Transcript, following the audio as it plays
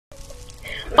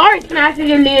Alright,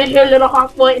 Smashers and Leaders here,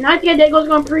 LILHULKBOY, and I think that goes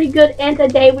going pretty good, and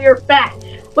today we are back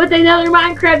with another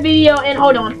Minecraft video, and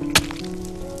hold on.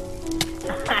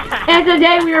 And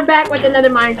today we are back with another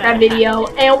Minecraft video,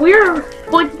 and we're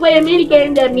going to play a mini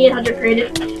game that me and Hunter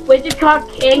created, which is called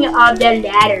King of the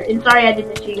Ladder. And sorry I did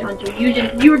this to you, Hunter.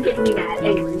 You were getting me mad,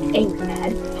 angry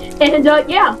mad. And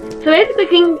yeah, so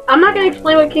basically, I'm not gonna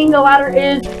explain what King of the Ladder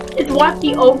is. Just watch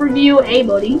the overview. Hey,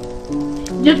 buddy.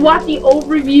 Just watch the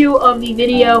overview of the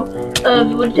video.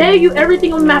 Will tell you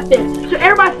everything on the map is. So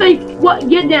everybody say, what?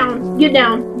 Get down, get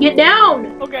down, get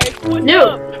down. Okay. What's no.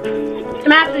 Up?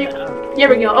 Smash it. There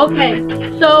we go. Okay.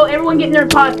 So everyone get in their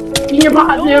pods. Get in your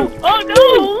pods, No. too. Oh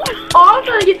no! Oh, I'm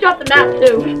trying to get you off the map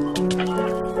too.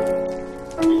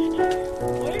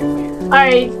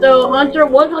 Alright, so Hunter,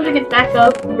 once Hunter gets back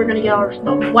up, we're gonna get all our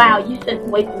stuff. Wow, you sent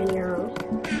way too many arrows.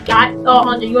 Scott, oh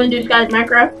Hunter, you wanna do Sky's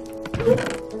Minecraft?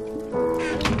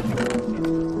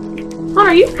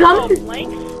 Hunter, you coming?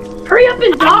 Oh, hurry up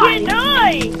and die! I can't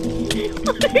die!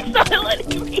 It's not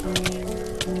letting me.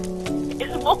 It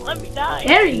won't let me die.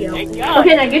 There you go. Thank God.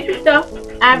 Okay, now get your stuff.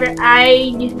 After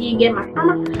I just need to get my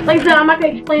armor. Like I said, I'm not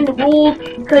gonna explain the rules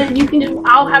because you can just.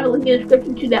 I'll have a link in the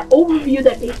description to that overview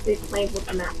that basically explains what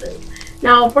the map is.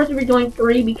 Now, first we're doing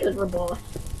 3 because we're boss.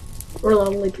 We're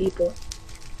lonely people.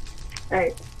 All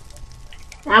right.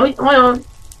 Now hold on.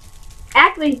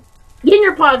 Actually, get in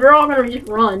your pods. We're all gonna just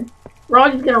run. We're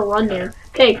all just gonna run there.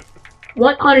 Okay.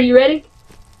 Hunter, you ready?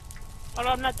 Oh, no,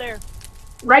 I'm not there.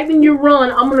 Right when you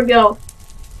run, I'm gonna go.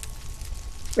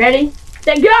 Ready?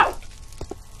 Set, go!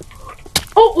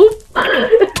 Oh, oops.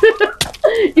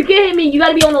 You can't hit me. You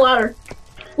gotta be on the ladder.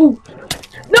 Ooh.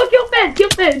 No, kill fence. Kill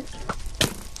fence.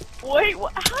 Wait,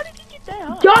 what? How did you get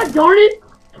that? God darn it.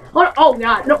 Oh,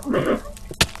 God. No.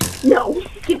 No.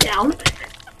 Get down.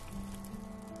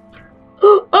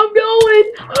 I'm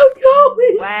going. I'm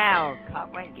going. Wow,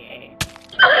 caught my game.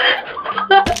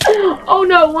 Oh,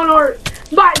 no. One heart.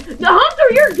 But the Hunter,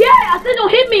 you're gay. I said don't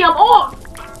hit me. I'm off.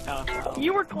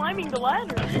 You were climbing the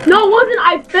ladder. No, it wasn't.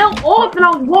 I fell off and I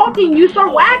was walking. You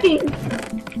start whacking.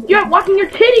 You're whacking your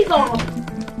titties off.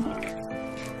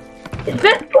 Is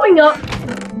Beth going up?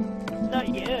 Not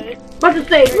yet. About to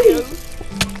say, please.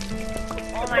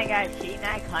 Oh my God, can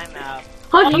I climb up?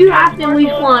 Hunter, you have to at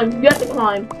least climb. You have to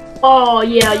climb. Oh,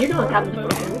 yeah, you're gonna have to climb.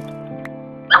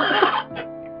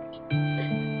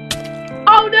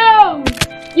 Oh, no!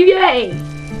 You gay.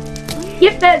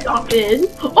 Get that off in.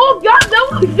 Oh, God, that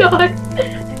was good.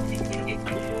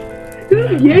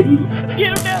 Who's gay?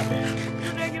 Get him down.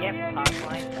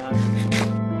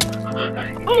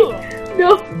 Oh, no.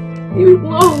 He was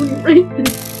low. You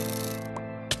racist.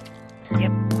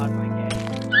 Yep, on my game.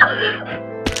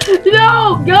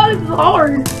 No! God, this is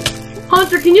hard.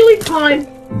 Hunter, can you leave climb?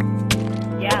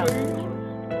 Yeah.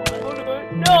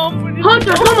 No.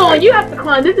 Hunter, come on. You have to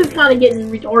climb. This is kind of getting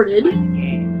retarded.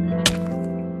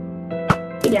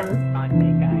 Get down.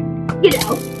 Get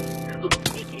out.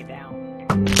 Get down.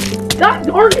 God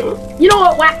darn it. You know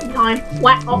what? Wacky time.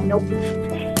 Whack. Oh, nope. I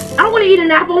don't want to eat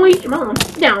an apple. I want to eat your mom.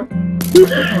 Get down.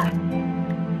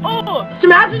 Oh!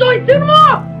 Smash is only 2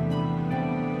 more!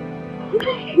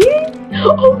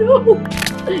 Oh no!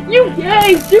 You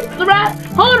gay! Shoot the rat!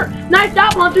 Hunter! Nice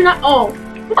job, Hunter! Not. Oh!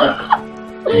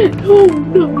 Oh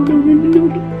no!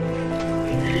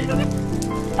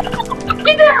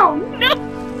 Get down! No!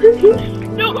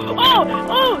 No! Oh!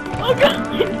 God!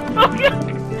 Oh God!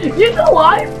 You still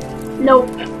alive? Nope.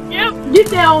 Yep. Get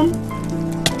down.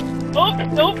 Oh!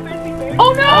 Nope.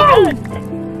 Oh no!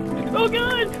 Oh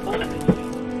God!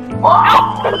 Oh!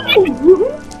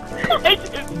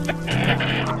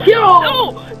 Kill! No!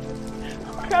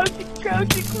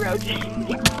 Crouching.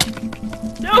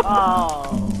 No!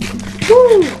 Oh.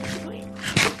 Woo!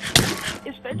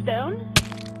 Is fence down?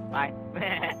 Bye.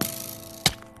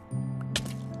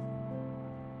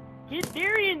 Get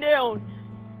Darian down!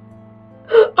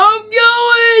 I'm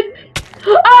going!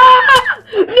 Ah!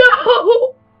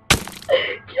 No!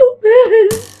 Kill Ben!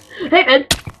 Hey, Ben!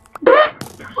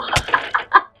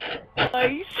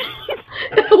 Nice.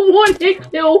 1 hit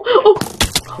kill! Oh.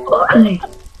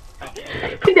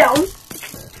 Get down!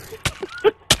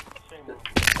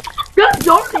 God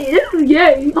darn it! This is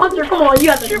gay! Hunter, come on, you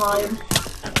got the time.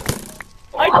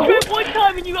 I tried one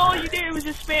time and all you did was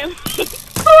just spam me.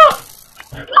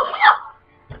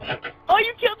 Oh,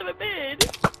 you killed him a bit.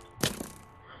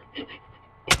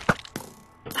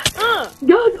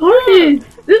 God darn it!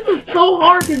 This is so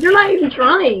hard because you're not even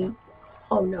trying.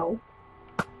 Oh no.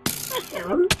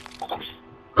 Down.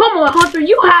 Come on, Hunter,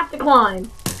 you have to climb.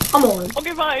 Come on.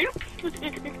 Okay, fine.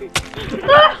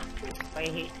 I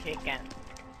hate chicken.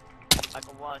 Like a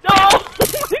what? No!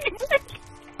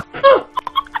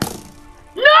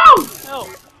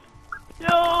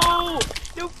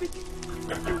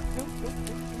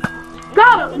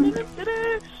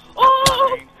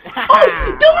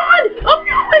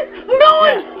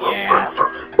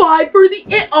 try for the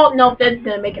oh no, Fed's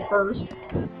gonna make it first.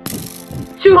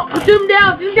 Shoot him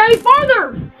down. This guy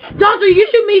farther. Hunter, you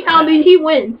shoot me down, then he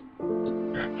wins.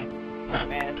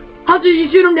 Hunter,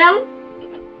 you shoot him down?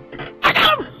 I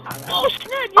got him! Oh,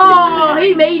 snap! Oh,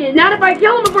 he made it. Not if I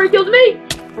kill him before he kills me.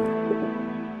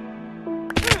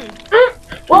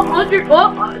 Well, Hunter,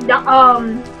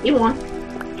 he won.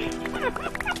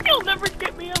 You'll never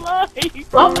get me alive.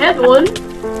 Well, that's one.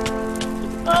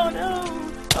 Oh no!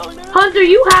 Oh no! Hunter,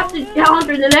 you have to.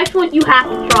 Hunter, the next one you have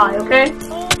to try, okay?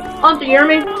 Oh no! Hunter, you hear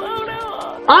me? Oh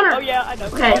no! Hunter. Oh yeah, I know.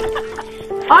 Okay.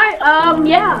 Alright,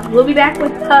 yeah, we'll be back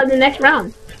with the next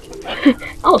round.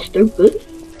 Oh, stupid.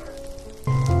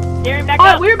 Darren, back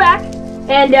Alright, up. we're back.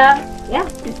 And, yeah,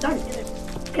 get started.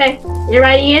 Okay, you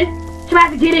ready, Ian? Try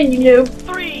to get in, you noob.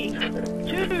 3, 2,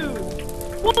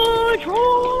 1,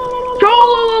 troll!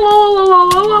 Troll!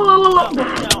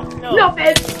 No. No,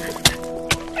 bitch.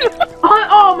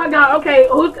 Oh my god, okay.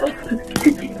 Wow!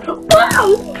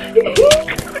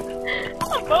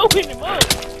 I'm blowing him up.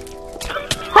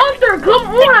 Hunter, come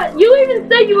on! You even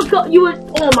said you would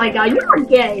oh my god, you are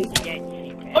gay.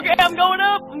 Okay, I'm going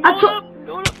up. I'm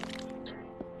going up.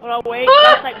 Hold on, wait.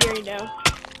 That's like Gary now.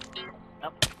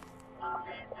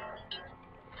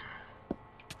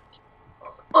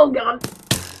 Oh god.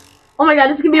 Oh my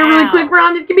god, this can be a really quick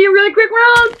round. This can be a really quick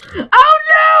round. Oh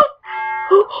no!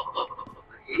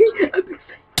 I'm excited.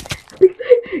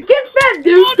 Get fed,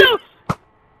 dude. Oh no!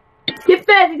 Get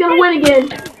fed, he's gonna win again.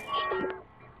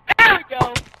 There we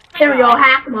go. There we go,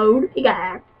 hack mode. He got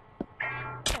hacked.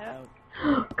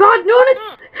 God, no,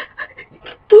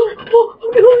 I'm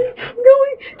going.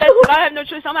 But I have no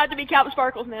choice. I'm gonna have to be Captain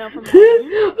Sparkles now. From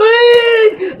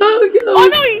Oh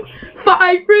no!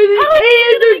 5 for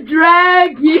the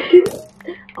dragon.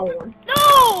 Oh, one.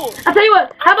 No! I'll tell you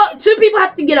what. How about 2 people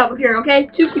have to get up here, okay?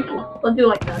 2 people. Let's do it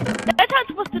like that. That's how it's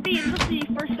supposed to be. It's supposed to be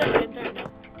first, second, and third.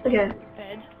 Okay.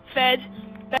 Fed.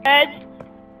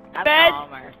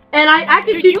 And I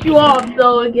can shoot you off,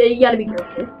 so you gotta be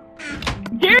careful.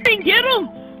 Darren, get him!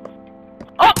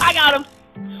 Oh, I got him!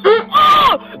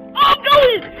 Oh! I'm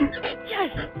going!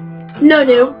 Yes! No,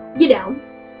 get down.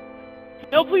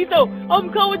 No, please no.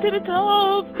 I'm going to the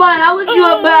top. Fine, I'll let you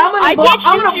up, but I'm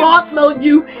gonna boss mode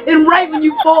you, and right when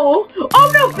you fall.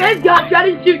 Oh no, Fed got you. I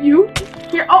didn't shoot you.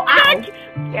 Here, oh, ow.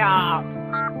 Yeah.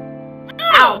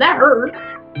 Ow, that hurt.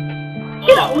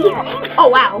 Get up. Oh,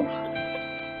 wow.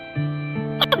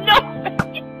 No!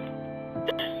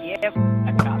 Yep.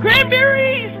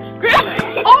 Cranberries!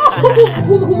 Oh!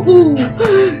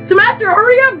 Samantha,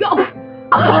 hurry up, go!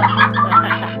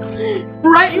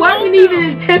 Right, why do we need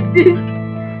an attempt this?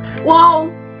 Well,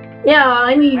 yeah,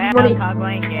 I need money.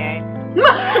 Cuddling gay.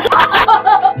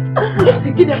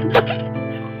 Get up.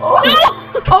 Oh.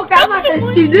 Okay, I'm not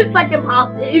gonna shoot. This is like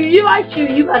impossible. If I shoot,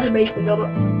 you guys are basically gonna.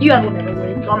 You guys will never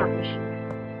win, so I'm not gonna shoot.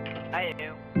 I do.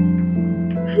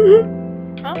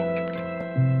 Huh?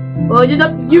 Well, just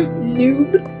up to you,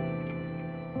 noob.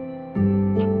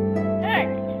 Hey!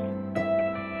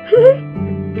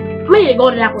 I'm gonna get a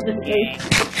golden apple just in case.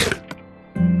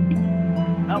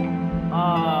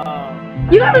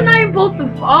 You guys are not even supposed to.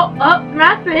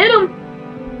 Master, hit him.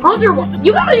 Hunter,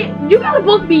 you guys are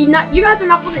supposed to be not. You guys are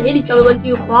not supposed to hit each other like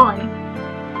you climb.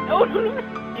 No.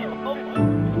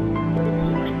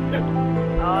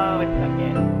 Oh, it's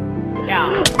okay.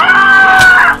 Yeah.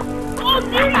 Ah! Oh,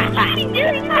 Darren,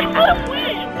 you're gonna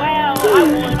win! Wow, I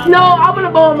won. No, I'm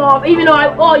gonna blow him off. Even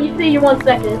though oh, you see, you're 1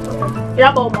 second. Okay. Yeah,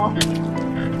 I'll blow him off.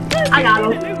 I got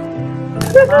him.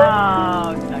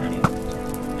 Oh, suck it.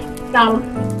 Got him.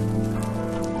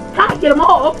 Trying to get him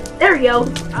off. There we go.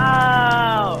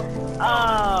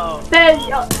 Oh. Fed,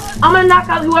 I'm gonna knock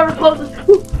out whoever closest.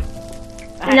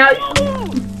 Now,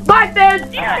 bye,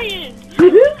 Fed. Darren!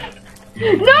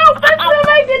 No, Fed's gonna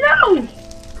make it. No.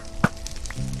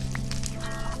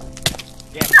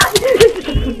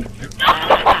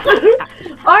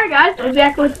 Alright, guys, we'll be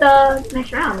back with the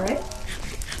next round, right?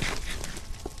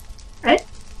 Right?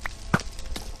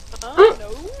 No.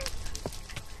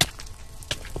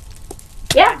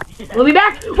 Yeah, we'll be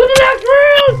back with the next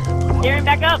round! Darren,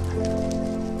 back up!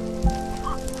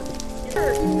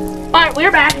 Alright,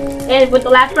 we're back, and with the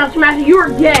last round Smasher, you are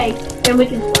gay, and we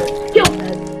can start. Kill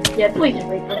Fed. Yeah, please just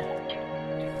wait for it.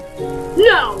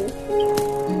 No!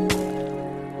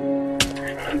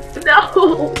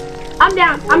 No! I'm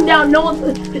down, no one's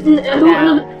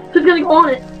who's gonna go on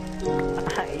it?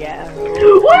 Yeah.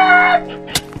 What?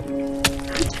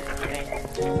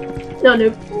 No,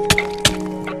 noob.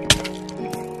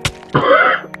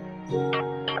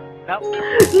 Nope.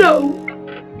 No.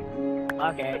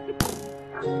 Okay.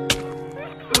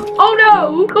 Oh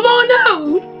no! Come on,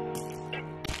 no!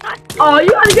 Oh, you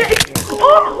gotta get.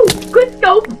 Oh, good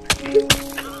scope.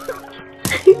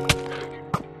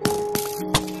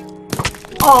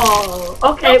 Oh,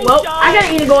 okay. Well, I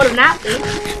gotta either go to nap.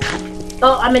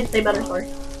 Oh, I meant to say better. Sorry.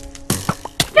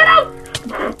 Get out!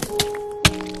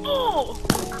 Oh!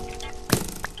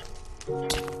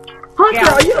 Hunter,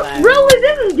 are you really?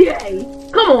 This is gay.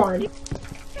 Come on.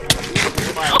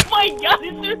 Oh my god,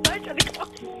 this is such a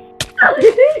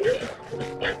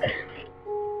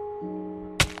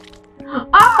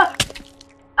Ah!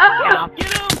 Ah!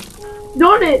 Get him!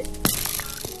 Darn it!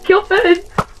 Kill Fizz!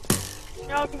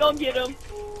 I'm gonna get him.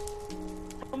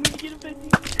 I'm gonna get him, Fizzy.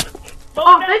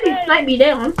 Oh, Fizzy sniped me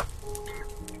down.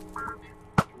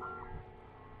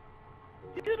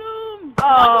 Get him!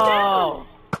 Oh!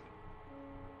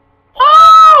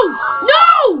 Oh!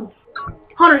 No!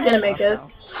 Hunter's gonna make it.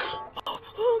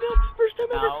 Oh god, first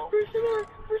time ever! No. First time ever!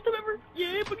 First time ever!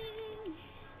 Yeah, buddy!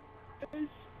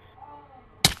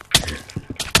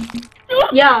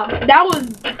 Yeah, that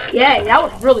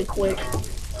was really quick.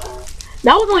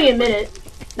 That was only a minute.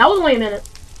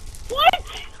 What?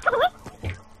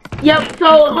 Yep,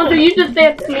 so Hunter, you just say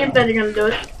if me and Fez are gonna do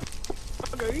it.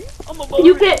 Okay, I'm a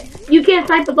You can't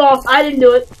snipe us off. I didn't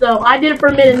do it, so I did it for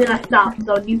a minute and then I stopped,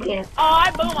 so you can't. Oh,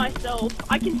 I bow myself.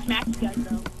 I can smack you guys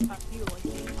though. I feel like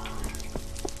it.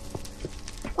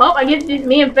 Well, I guess it's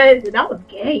me and Fez, and that was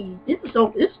gay. This is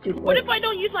too quick. What if I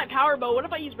don't use my power bow? What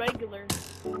if I use regular?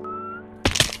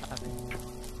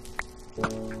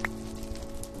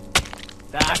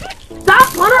 Stop,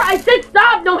 Hunter! I said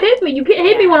stop! Don't hit me! You can't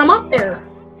hit me when I'm up there!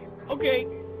 Okay.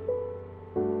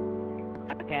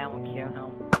 Okay, I'm gonna kill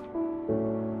him.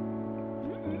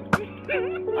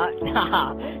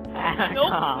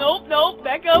 Nope.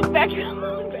 Back up.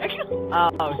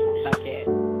 Oh, suck it.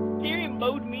 Tyrion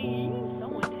bowed me.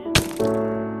 Someone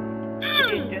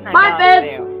did. Bye, Fez!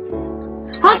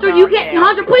 Hunter, you can't.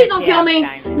 Hunter, please don't kill me!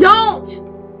 Don't!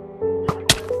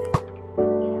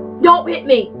 Don't hit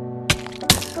me!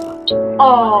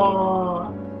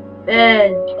 Oh,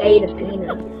 Fez ate a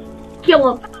penis. Kill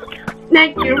him.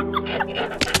 Thank you.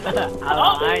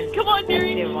 Oh, come on,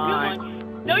 Darius. Come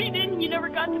on. No, you didn't. You never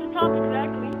got to the top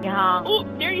exactly. Yeah. Oh,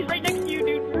 Darius right next to you,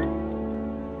 dude.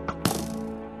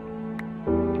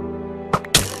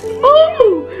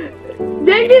 Ooh!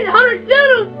 Dang it, Hunter, shoot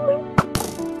him!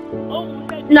 Oh,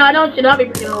 okay. No, don't shoot. I'll be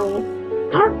freaking old.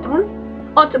 Hunter?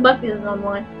 Oh, Tabusky is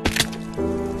online.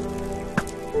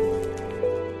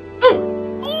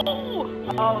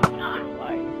 Oh, not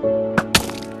like.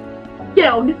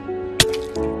 Killed.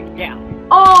 Yeah.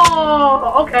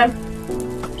 Oh, okay.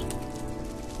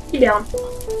 Get down.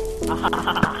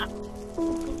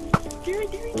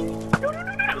 Darius. No.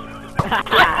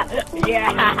 Yeah.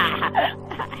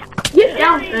 Get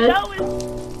down, Fez. That was...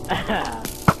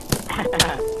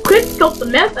 Quick scope the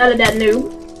mess out of that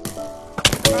noob.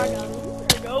 There we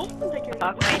go. Take care of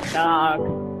Fuck my dog.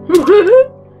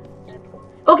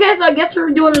 Okay, so I guess we're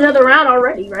doing another round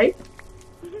already, right?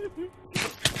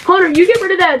 Hunter, you get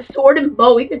rid of that sword and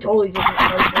bow. We could totally do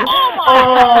that.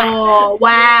 Oh,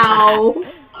 wow.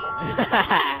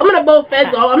 I'm gonna bow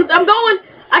Fez off. I'm going.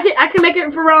 I can make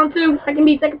it for round 2. I can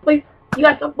be second place. You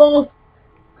guys suck balls.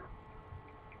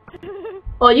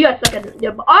 Oh, you guys suck at it.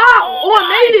 Yeah, oh, I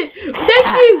made it. Thank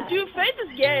you. Dude, Faith is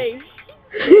gay.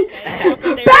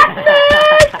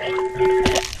 Batman!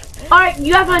 Alright,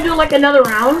 you guys want to do like another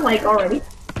round, like already?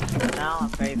 No, I'm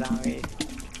afraid zombies.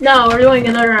 No, we're doing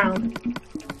another round.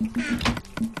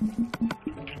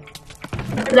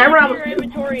 That round was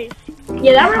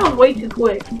yeah, that round was way too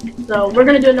quick. So we're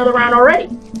gonna do another round already.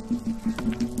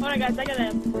 Hold on, guys, I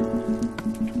gotta.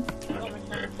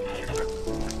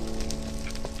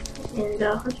 And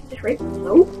Hunter just raped us.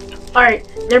 No. Alright,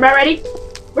 is everybody ready?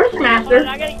 Where's Smaster?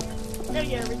 I gotta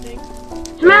get everything.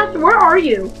 Smaster, where are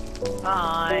you?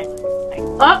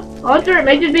 Oh, Hunter, it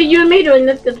may just be you and me doing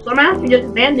this because Smaster just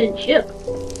abandoned ship.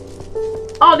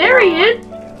 Oh, there he is!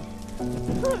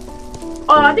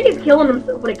 Oh, I think he's killing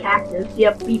himself with a cactus.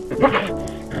 Yep,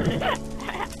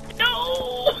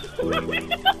 No!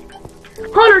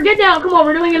 Hunter, get down. Come on,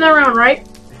 we're doing another round, right?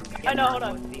 I know, hold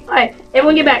on. Alright,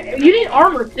 everyone get back. You need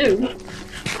armor, too.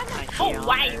 Oh,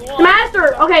 wow.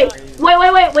 Smaster! Okay, wait.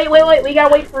 We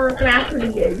gotta wait for Smaster to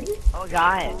get. Oh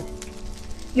god.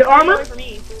 Your armor? For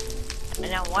me. I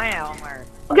know one armor.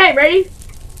 Okay, ready?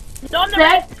 No, I'm not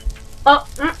Set. Up.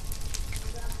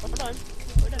 Hold on.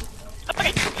 We're done.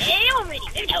 Okay, hey, I'm ready.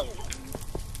 Let's go.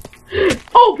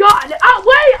 Oh god!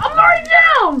 Wait! I'm already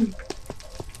down!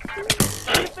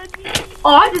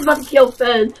 Oh, I just about to kill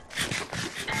Fez.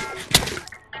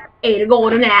 Ate a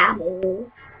golden apple.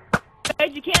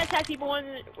 Guys, you can't attack people when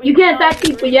you can't attack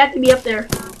people, you have to be up there.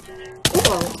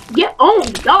 Oh, get oh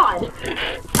God!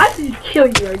 I should just kill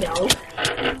you right now.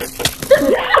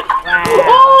 Wow.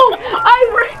 Oh, I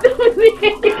ran over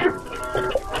there.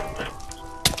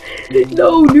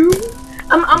 No, dude.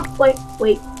 I'm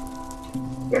wait.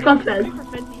 Here comes Fez.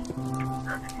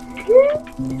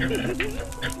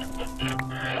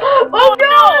 Oh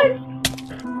God!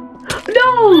 No!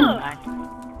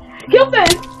 Kill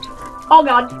Fez! Oh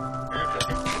God!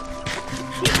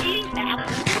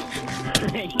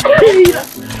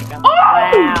 Oh!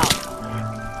 Wow.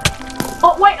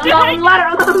 Oh wait, I'm on the ladder.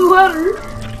 I'm on the ladder.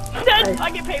 Nice. I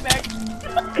get payback.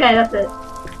 Okay, that's it.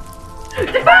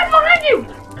 There's Fez behind you!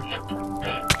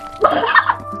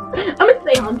 I'm gonna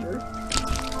say Hunter.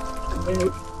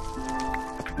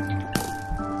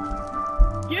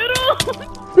 Get him!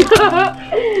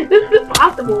 This is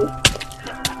impossible.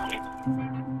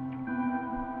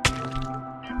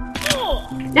 Oh.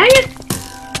 Dang it!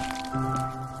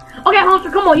 Okay, Hunter,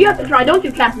 come on, you have to try. Don't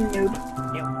you, Captain Noob.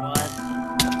 It was.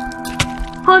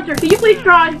 Hunter, can you please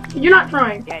try? You're not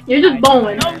trying. You're just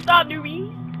bowling. No, stop,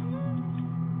 newbie.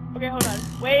 Okay, hold on.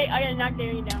 Wait, I gotta knock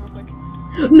Darian down real quick.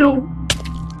 No.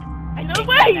 No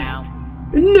way!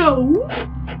 No.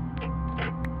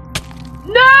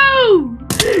 No!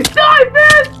 Die,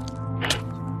 Fez!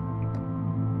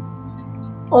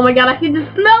 Oh my God, I can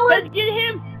just smell Fez, it. get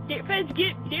him! Fez,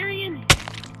 get Darian!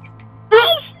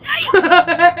 Oh, snake!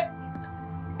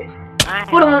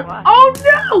 Hold on. Oh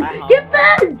no! Get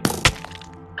Fez!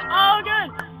 Oh, good!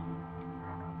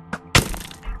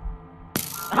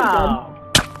 Oh.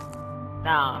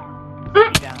 No.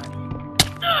 Mm.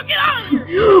 Oh, get out of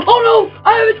here! Oh no! I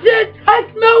have a chance! I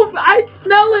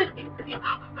smell it!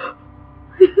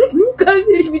 You guys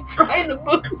need to be trying to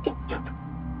move.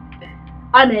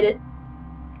 I made it.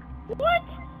 What?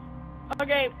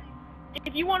 Okay,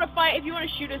 if you want to fight, if you want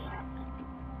to shoot us...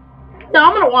 No,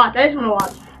 I'm gonna watch. I just wanna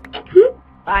watch.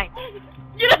 Fine.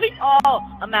 Oh,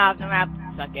 I'm out.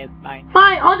 Suck it. Fine.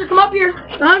 Fine, I'll just come up here.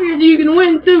 Come up here so you can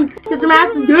win too. Get some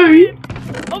action, dude.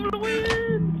 I'm gonna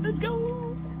win! Let's go!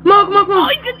 Come on.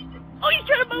 Oh, he's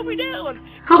trying to mow me down!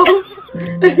 Oh.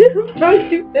 Don't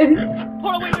shoot this.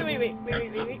 Hold on, wait.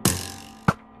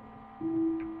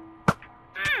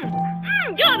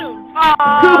 Got him!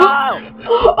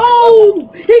 Oh,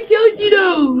 he killed you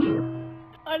though.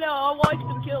 I know, I watched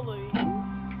him kill me.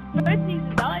 Fez needs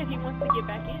to die if he wants to get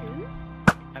back in.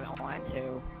 I don't want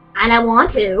to. And I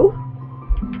want to.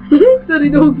 Said he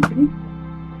don't. I'm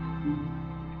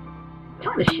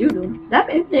trying to shoot him. That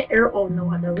infinite arrow. Oh no,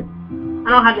 I don't. I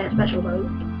don't have that special bow.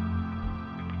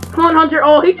 Come on, Hunter.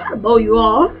 Oh, he's trying to bow you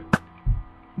off.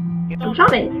 I'm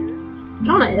trying to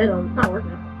hit him. It's not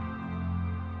working.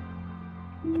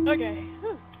 Okay.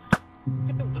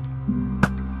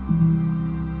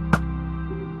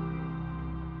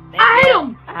 I hit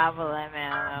him! I have a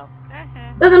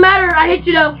lemon. Doesn't matter, I hit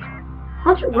you though.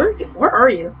 Hunter, where are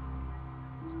you?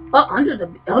 Oh, under the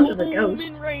ghost.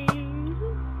 Golden rain.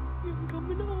 I'm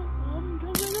coming up.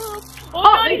 Oh, Oh,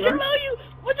 God, there he's you are. below you!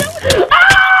 Watch out!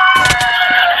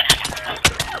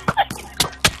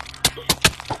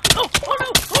 Oh no!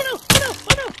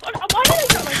 Why did I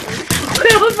drop my sword? I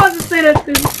was about to say that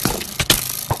too.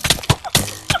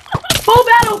 Full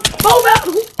battle! Oh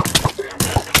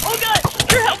God!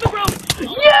 Your helmet broke!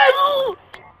 Yes! No!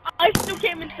 I still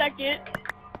came in second.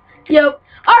 Yep.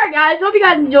 Alright guys, hope you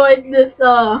guys enjoyed this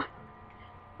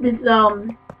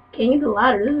King of the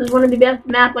Ladder. This is one of the best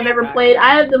maps I've ever played.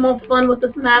 I had the most fun with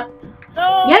this map.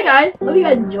 No! Yeah guys, hope you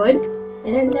guys enjoyed.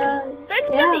 And That's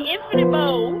yeah. the infinite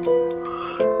bow!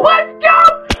 Let's go!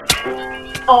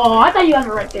 Oh, I thought you guys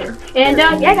were right there. And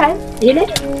yeah guys, see you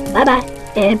later. Bye bye.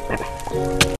 And bye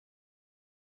bye.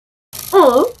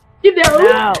 Oh, you there?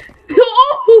 No.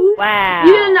 Oh, Wow.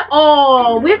 you didn't.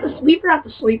 Oh, we forgot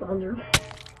to sleep under.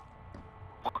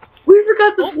 We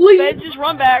forgot to sleep. Ben, just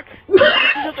run back. You just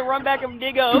have to run back and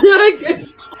dig up.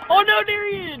 Oh no,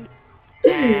 Darian!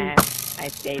 I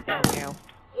stayed down now.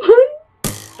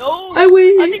 No, I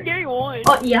win. I think Darian won.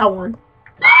 Oh yeah, I won.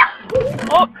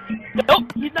 Oh,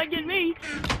 nope, he's not getting me.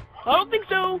 I don't think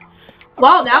so.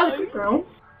 Wow, that was a good throw.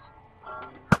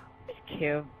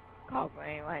 Cute. Call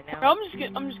me right now. I'm just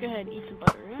gonna head and eat some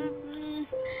butter.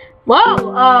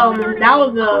 Well, that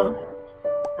was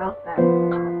bad.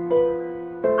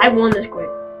 I won this quick.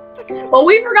 Well,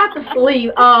 we forgot to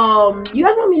sleep. You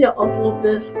guys want me to upload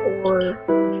this or?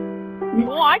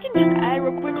 Well, I can just add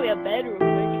real quickly a bed real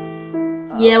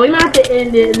quick. Yeah, we might have to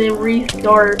end it and then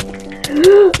restart.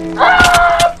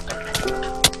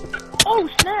 Oh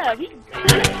snap!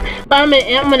 I'm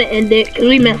gonna end it because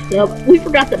we messed up. We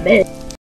forgot the bed.